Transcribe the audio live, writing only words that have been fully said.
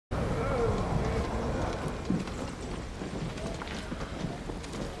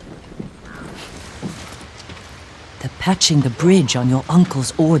patching the bridge on your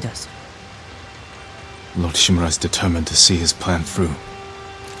uncle's orders. Lord Shimura is determined to see his plan through,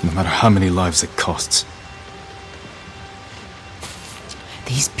 no matter how many lives it costs.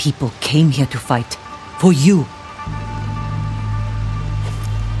 These people came here to fight. For you.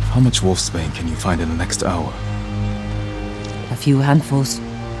 How much wolfsbane can you find in the next hour? A few handfuls.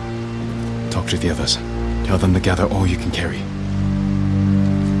 Talk to the others. Tell them to gather all you can carry.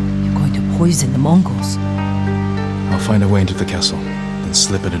 You're going to poison the Mongols. I'll find a way into the castle, then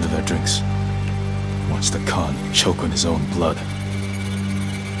slip it into their drinks. Watch the Khan choke on his own blood.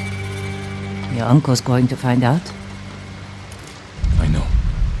 Your uncle's going to find out? I know.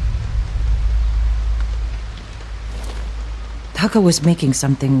 Taka was making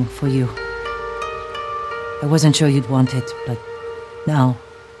something for you. I wasn't sure you'd want it, but now,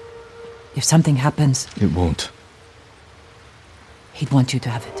 if something happens... It won't. He'd want you to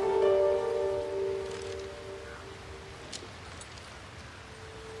have it.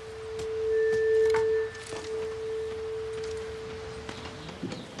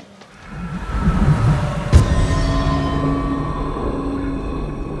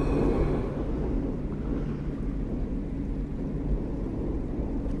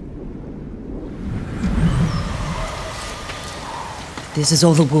 This is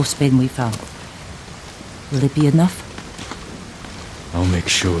all the wolfsbane we found. Will it be enough? I'll make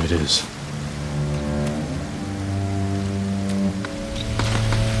sure it is.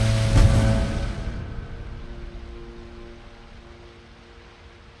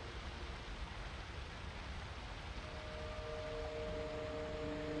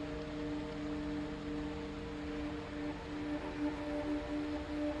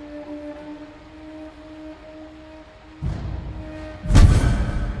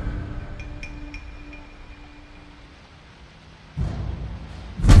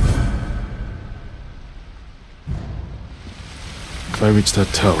 If I reach that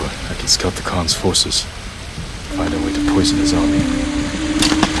tower, I can scout the Khan's forces. Find a way to poison his army.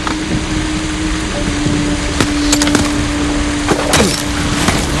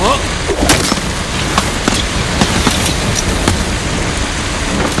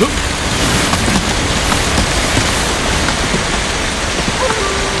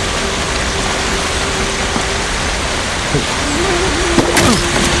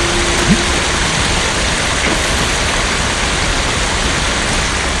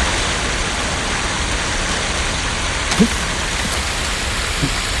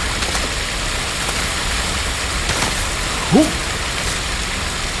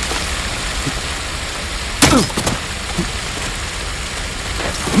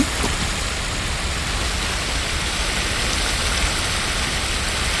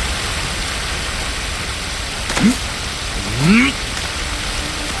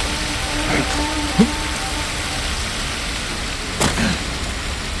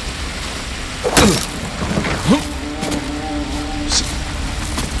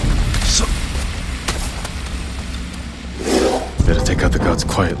 Better take out the guards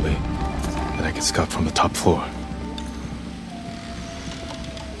quietly, then I can scout from the top floor.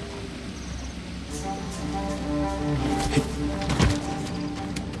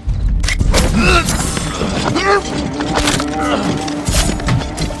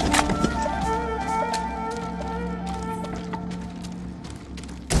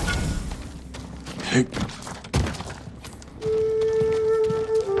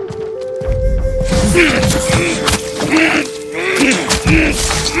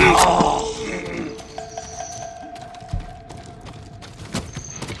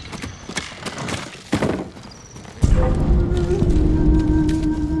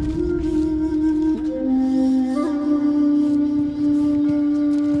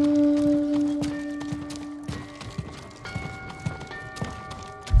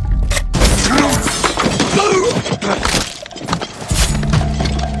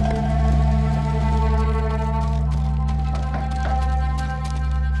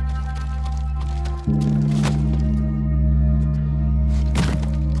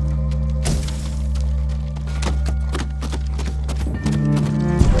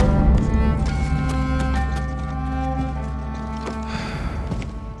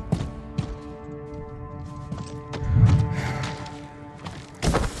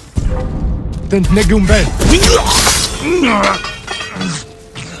 Ten negumben.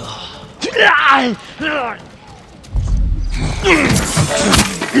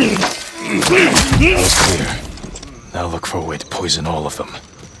 That was clear. Now look for a way to poison all of them.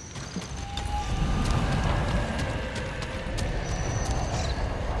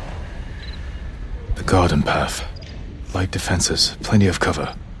 The garden path. Light defenses, plenty of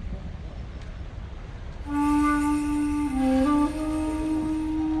cover.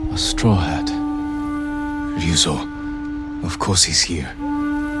 A straw hat. Ryuzo. Of course he's here.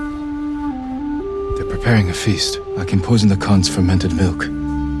 They're preparing a feast. I can poison the Khan's fermented milk.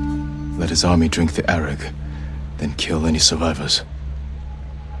 Let his army drink the arag, then kill any survivors.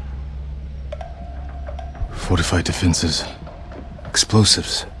 Fortified defenses.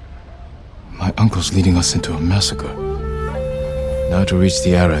 Explosives. My uncle's leading us into a massacre. Now to reach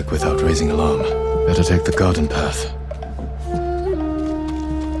the arag without raising alarm. Better take the garden path.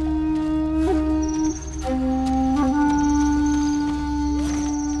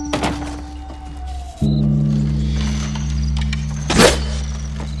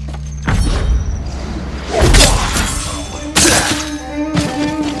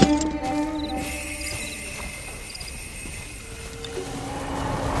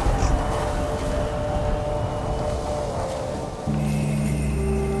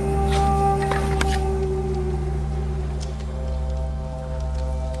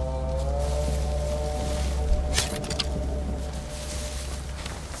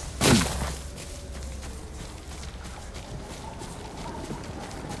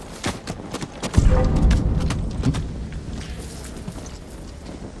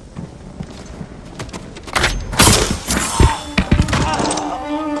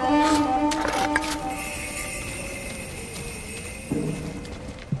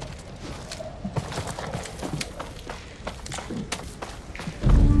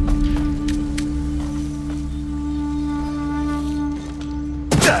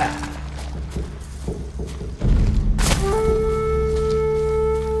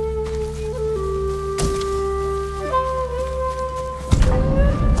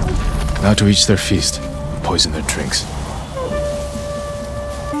 Now to reach their feast, poison their drinks.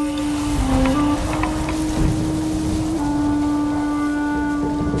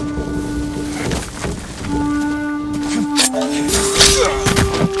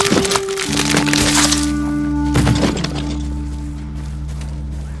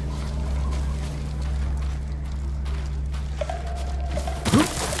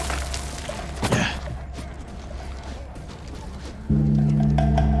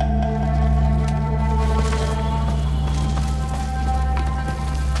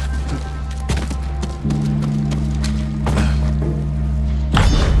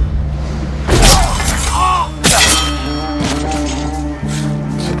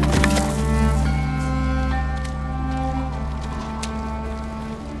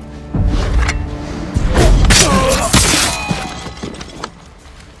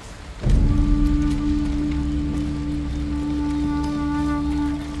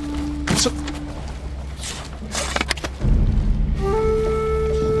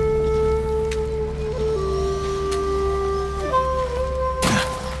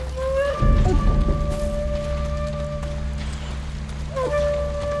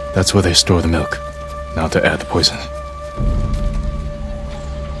 That's where they store the milk. Now to add the poison.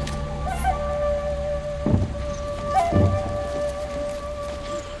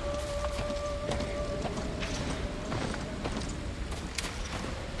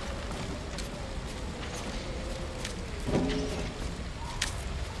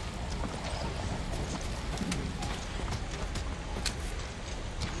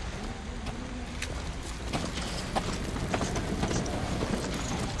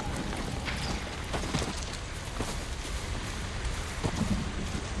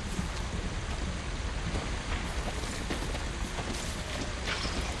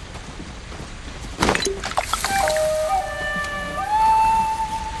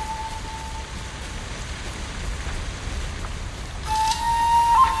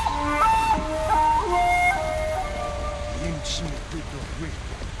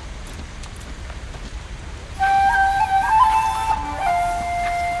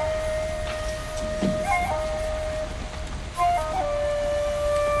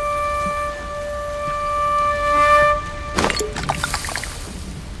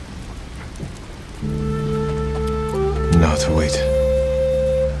 Now to wait.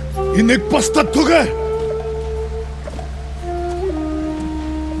 Inek basta toge!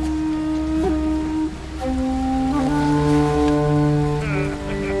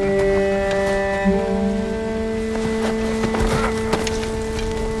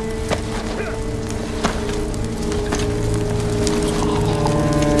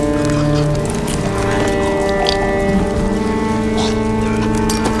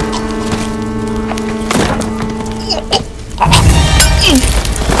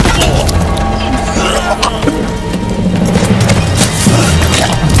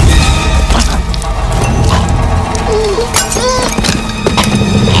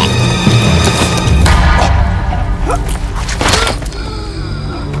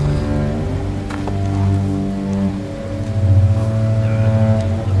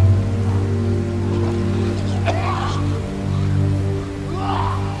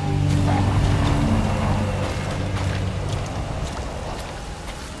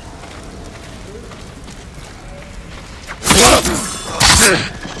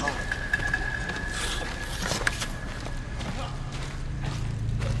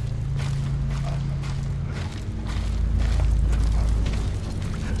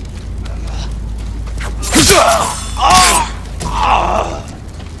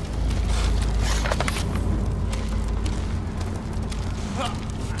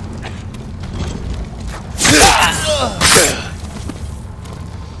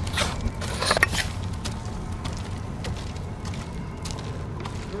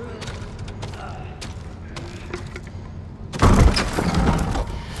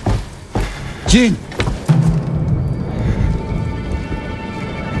 Jin!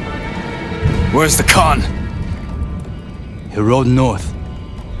 Where's the Khan? He rode north.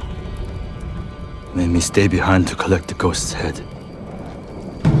 Made me stay behind to collect the ghost's head.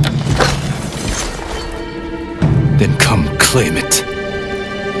 Then come claim it.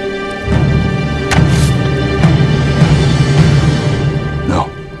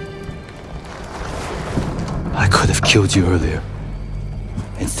 No. I could have killed you earlier.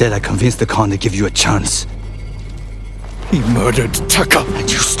 Instead, I convinced the Khan to give you a chance. He murdered Taka.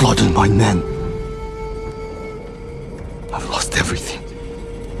 And you slaughtered my men. I've lost everything.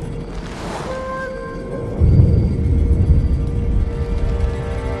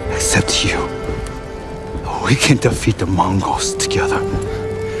 Except you. We can defeat the Mongols together.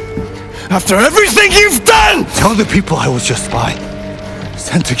 After everything you've done! Tell the people I was your spy.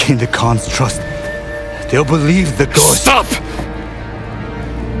 Sent to gain the Khan's trust. They'll believe the ghost. Stop!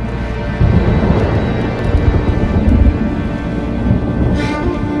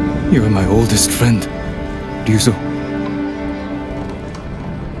 You are my oldest friend, Ryuzo.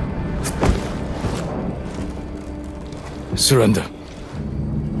 Surrender.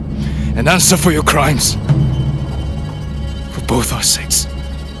 And answer for your crimes. For both our sakes.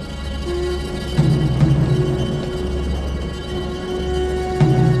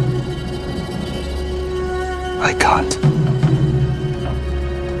 I can't.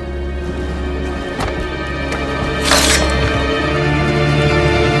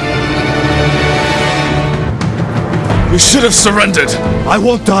 You should have surrendered. I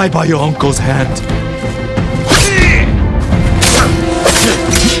won't die by your uncle's hand.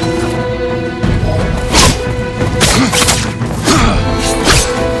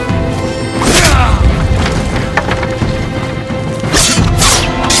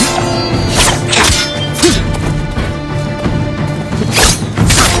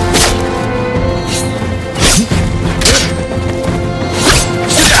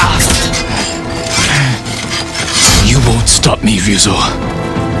 Stop me, Ryuzo.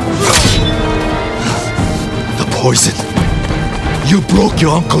 The poison. You broke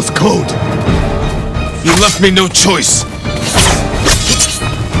your uncle's code. You left me no choice.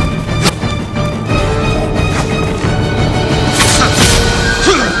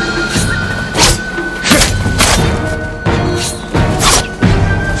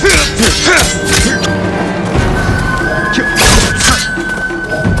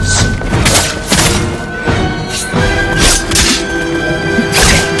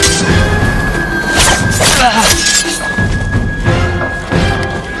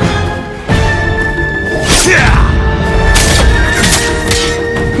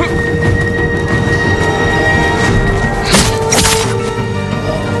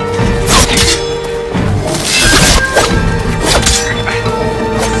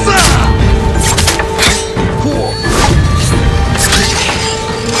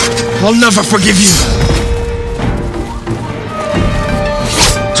 I'll never forgive you.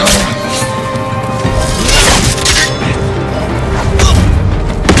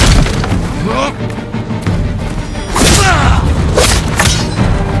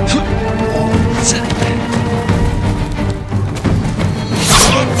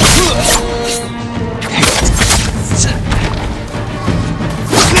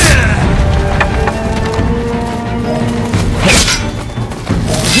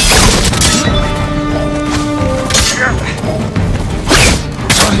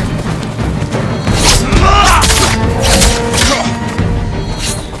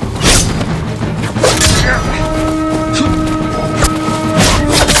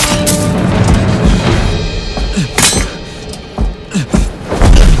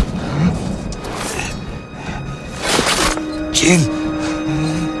 Jin.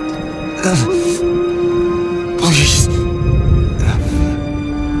 Please.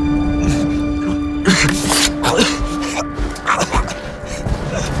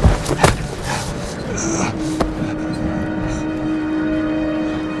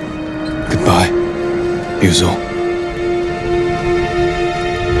 Goodbye, Ryuzo.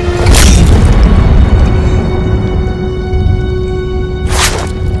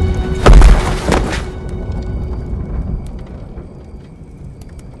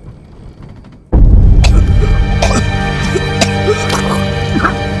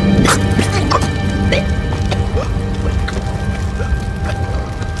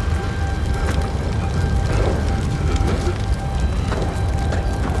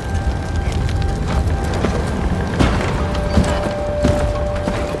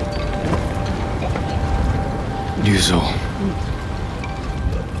 Ryuzo.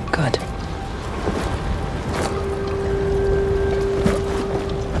 Good.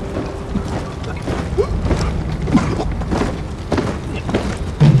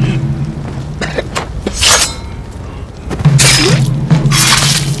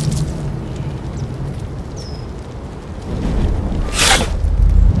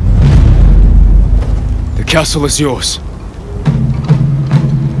 castle is yours.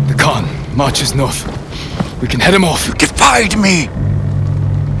 The Khan marches north. We can head him off. You defied me!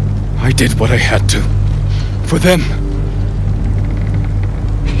 I did what I had to. For them.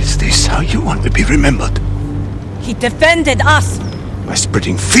 Is this how you want to be remembered? He defended us! By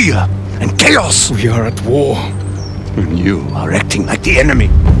spreading fear and chaos! We are at war. And you are acting like the enemy.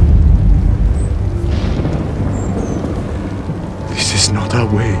 This is not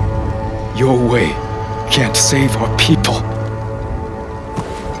our way. Your way can't save our people.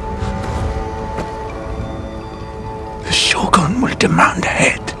 The Shogun will demand a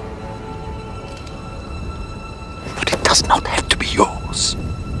head. But it does not have to be yours.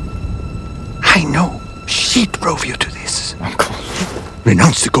 I know she drove you to this. Uncle.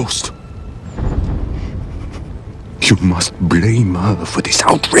 Renounce the ghost. You must blame her for this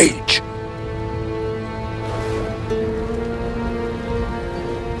outrage.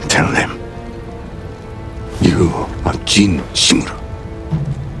 Tell them you are Jin Shimura,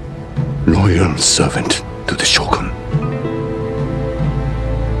 loyal servant to the Shogun.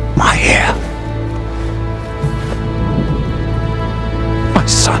 My heir. My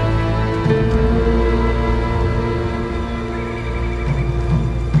son.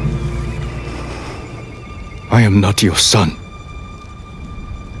 I am not your son.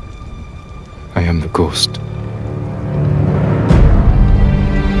 I am the ghost.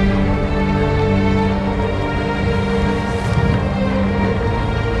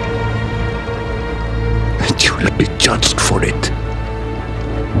 And you will be judged for it.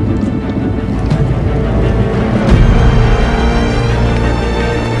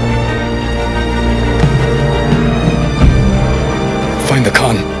 Find the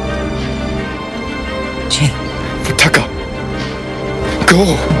Khan. Jin. Taka.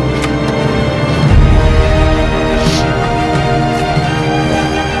 Go.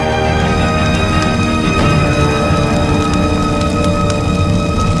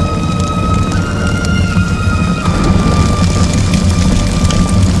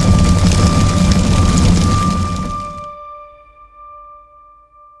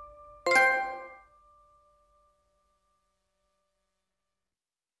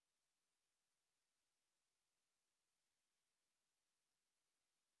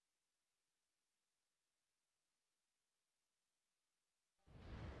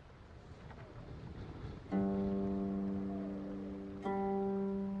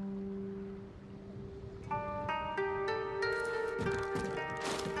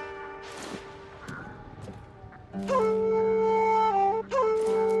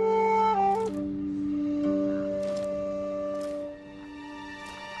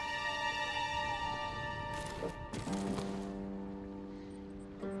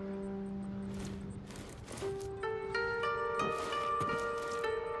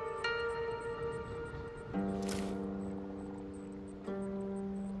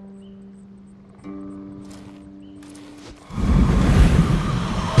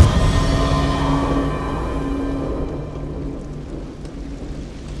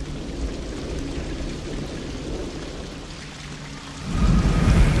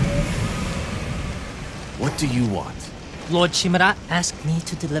 What do you want? Lord Shimura asked me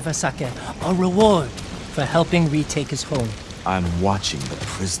to deliver Sake, a reward for helping retake his home. I'm watching the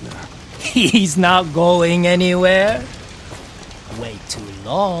prisoner. He's not going anywhere. Wait too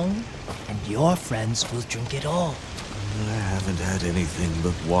long, and your friends will drink it all. I haven't had anything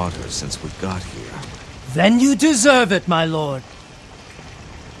but water since we got here. Then you deserve it, my lord.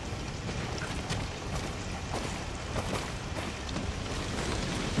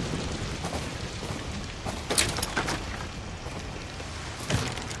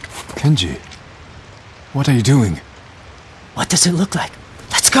 Kenji, what are you doing? What does it look like?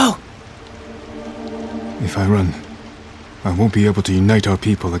 Let's go! If I run, I won't be able to unite our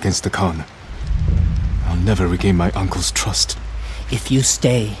people against the Khan. I'll never regain my uncle's trust. If you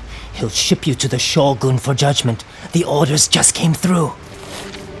stay, he'll ship you to the Shogun for judgment. The orders just came through.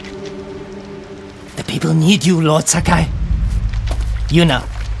 The people need you, Lord Sakai. Yuna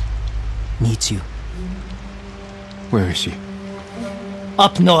needs you. Where is she?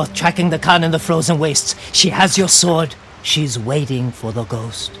 Up north, tracking the Khan in the frozen wastes. She has your sword. She's waiting for the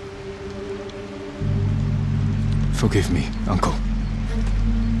ghost. Forgive me, uncle.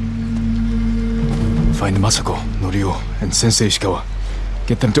 Find Masako, Norio, and Sensei Ishikawa.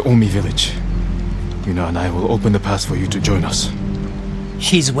 Get them to Omi village. Yuna and I will open the pass for you to join us.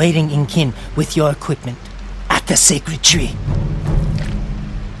 She's waiting in kin with your equipment at the sacred tree.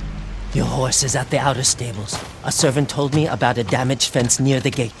 Your horse is at the outer stables. A servant told me about a damaged fence near the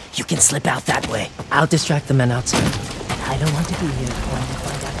gate. You can slip out that way. I'll distract the men outside. I don't want to be here when you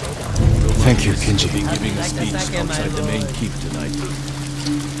find out you're gone. Thank you, Kenji. Be giving a speech outside the main keep tonight.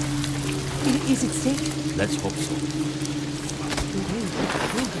 Is it safe? Let's hope so.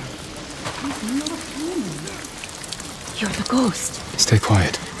 You're the ghost. Stay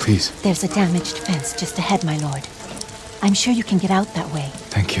quiet, please. There's a damaged fence just ahead, my lord. I'm sure you can get out that way.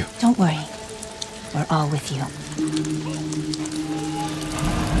 Thank you. Don't worry. We're all with you.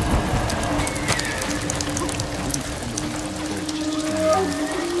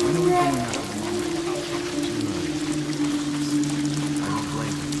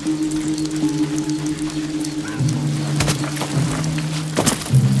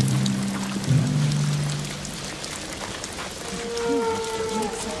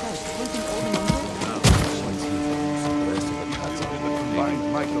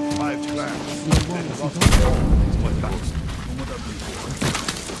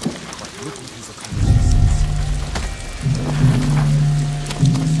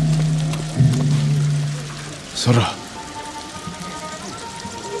 Sora.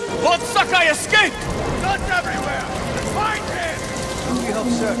 Lord Sakai escaped! Guns everywhere! Find him! We help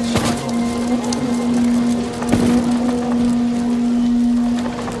search.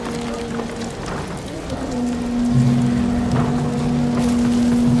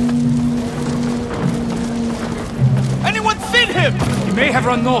 Anyone seen him? He may have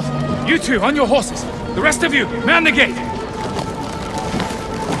run north. You two, on your horses. The rest of you, man the gate.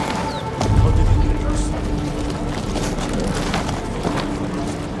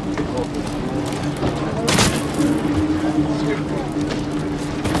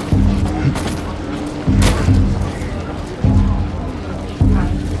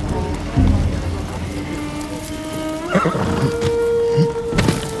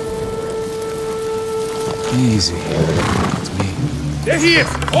 Easy. It's me. There he is!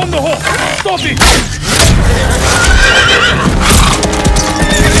 On the horse! Stop him!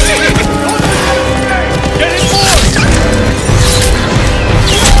 Get him forward!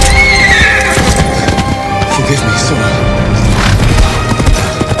 Forgive me, Sora.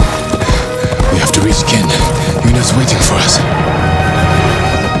 We have to reach Ken. Yuna's waiting for us.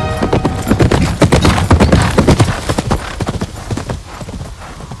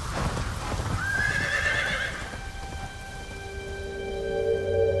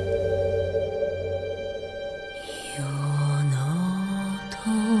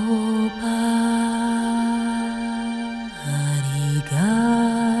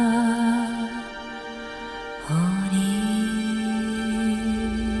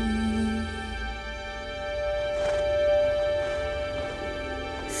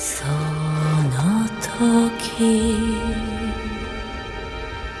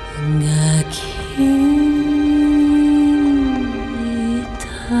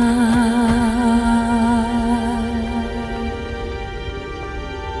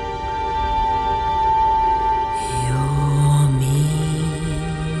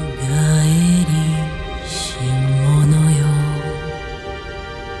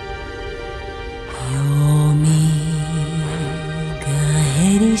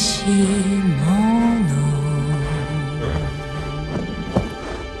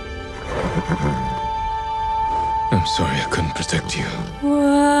 I'm sorry I couldn't protect you.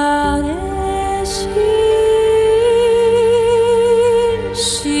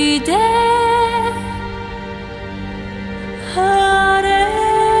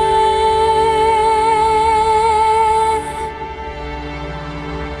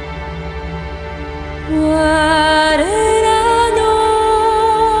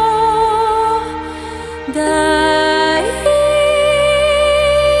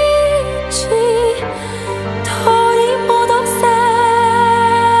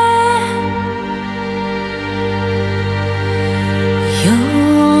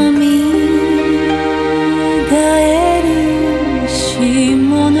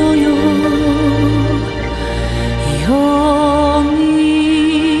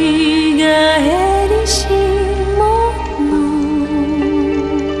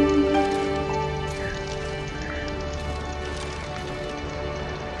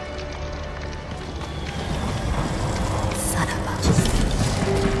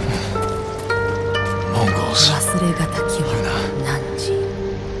 Mongols.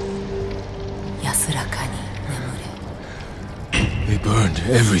 They burned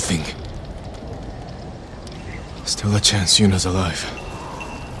everything. Still a chance Yuna's alive.